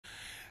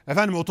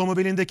Efendim,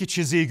 otomobilindeki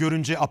çiziyi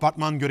görünce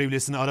apartman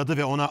görevlisini aradı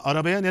ve ona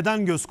arabaya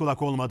neden göz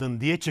kulak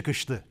olmadın diye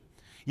çıkıştı.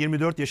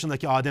 24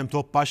 yaşındaki Adem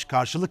Topbaş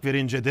karşılık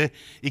verince de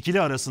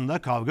ikili arasında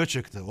kavga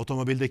çıktı.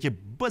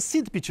 Otomobildeki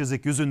basit bir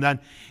çizik yüzünden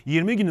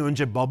 20 gün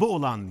önce baba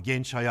olan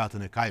genç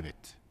hayatını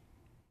kaybetti.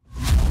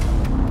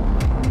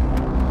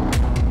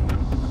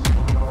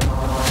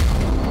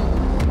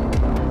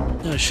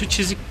 Ya şu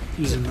çizik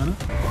yüzünden.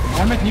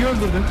 Ahmet, niye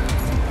öldürdün?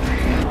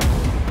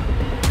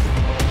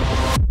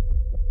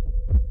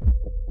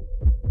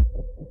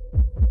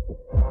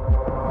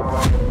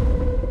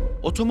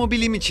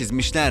 Otomobilimi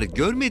çizmişler,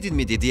 görmedin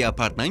mi dediği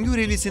apartman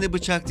görevlisini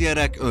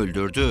bıçaklayarak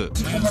öldürdü.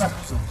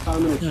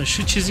 Ya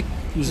şu çizik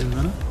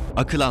yüzünden.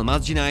 Akıl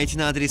almaz cinayetin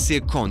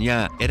adresi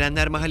Konya.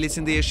 Erenler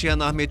Mahallesi'nde yaşayan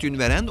Ahmet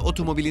Ünveren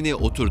otomobilini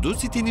oturduğu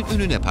sitenin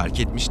önüne park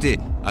etmişti.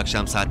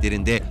 Akşam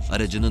saatlerinde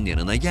aracının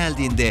yanına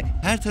geldiğinde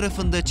her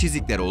tarafında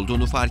çizikler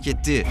olduğunu fark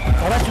etti.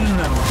 Araç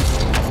yüzünden mi?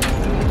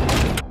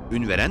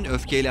 Ünveren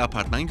öfkeyle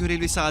apartman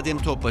görevlisi Adem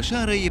Topbaş'ı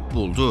arayıp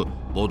buldu.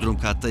 Bodrum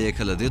katta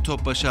yakaladığı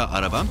Topbaş'a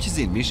arabam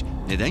çizilmiş,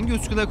 neden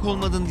göz kulak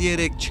olmadın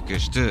diyerek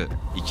çıkıştı.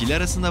 İkili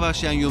arasında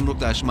başlayan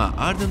yumruklaşma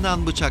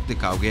ardından bıçaklı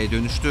kavgaya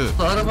dönüştü.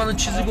 Arabanın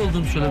çizik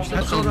olduğunu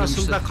söylemişler.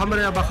 Sonrasında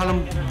kameraya bakalım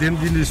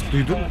dendiğini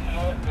duydum.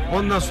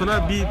 Ondan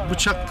sonra bir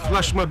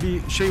bıçaklaşma,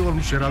 bir şey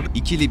olmuş herhalde.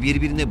 İkili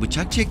birbirine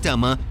bıçak çekti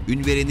ama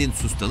Ünveren'in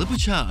sustalı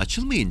bıçağı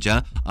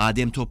açılmayınca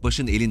Adem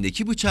Topbaş'ın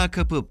elindeki bıçağı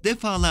kapıp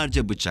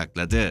defalarca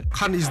bıçakladı.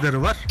 Kan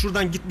izleri var.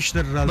 Şuradan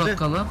gitmişler herhalde.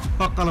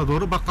 Bakkala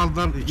doğru,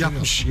 bakkaldan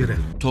yatmış yere.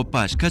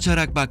 Topbaş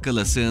kaçarak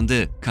bakkala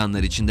sığındı.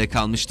 Kanlar içinde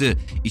kalmıştı.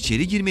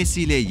 İçeri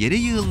girmesiyle yere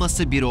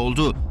yığılması bir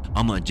oldu.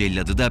 Ama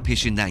celladı da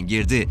peşinden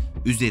girdi.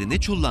 Üzerine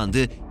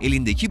çullandı.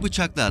 Elindeki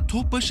bıçakla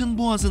Topbaş'ın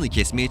boğazını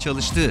kesmeye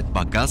çalıştı.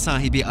 Bakkal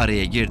sahibi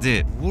araya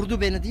girdi.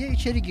 Vurdu beni diye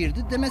içeri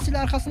girdi. Demesiyle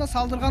arkasına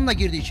saldırgan da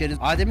girdi içeri.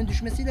 Adem'in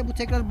düşmesiyle bu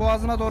tekrar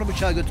boğazına doğru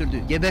bıçağı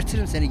götürdü.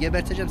 Gebertirim seni,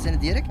 geberteceğim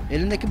seni diyerek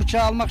elindeki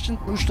bıçağı almak için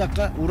 3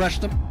 dakika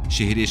uğraştım.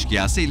 Şehir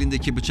eşkıyası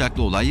elindeki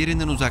bıçakla olay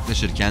yerinden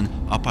uzaklaşırken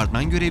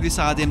apartman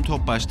görevlisi Adem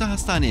Topbaş da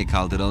hastaneye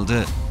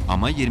kaldırıldı.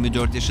 Ama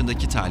 24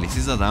 yaşındaki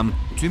talihsiz adam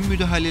tüm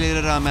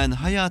müdahalelere rağmen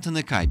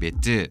hayatını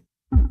kaybetti.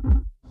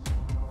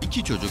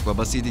 İki çocuk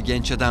babasıydı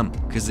genç adam.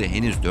 Kızı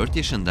henüz 4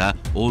 yaşında,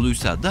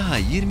 oğluysa daha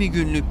 20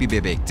 günlük bir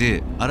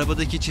bebekti.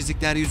 Arabadaki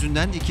çizikler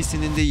yüzünden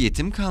ikisinin de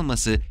yetim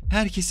kalması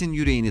herkesin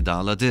yüreğini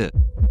dağladı.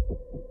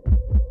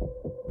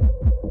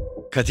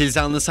 Katil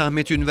zanlısı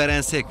Ahmet Ünveren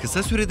ise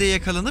kısa sürede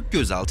yakalanıp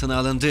gözaltına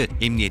alındı.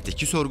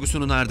 Emniyetteki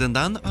sorgusunun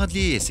ardından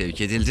adliyeye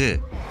sevk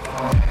edildi.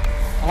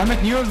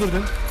 Ahmet, niye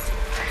öldürdün?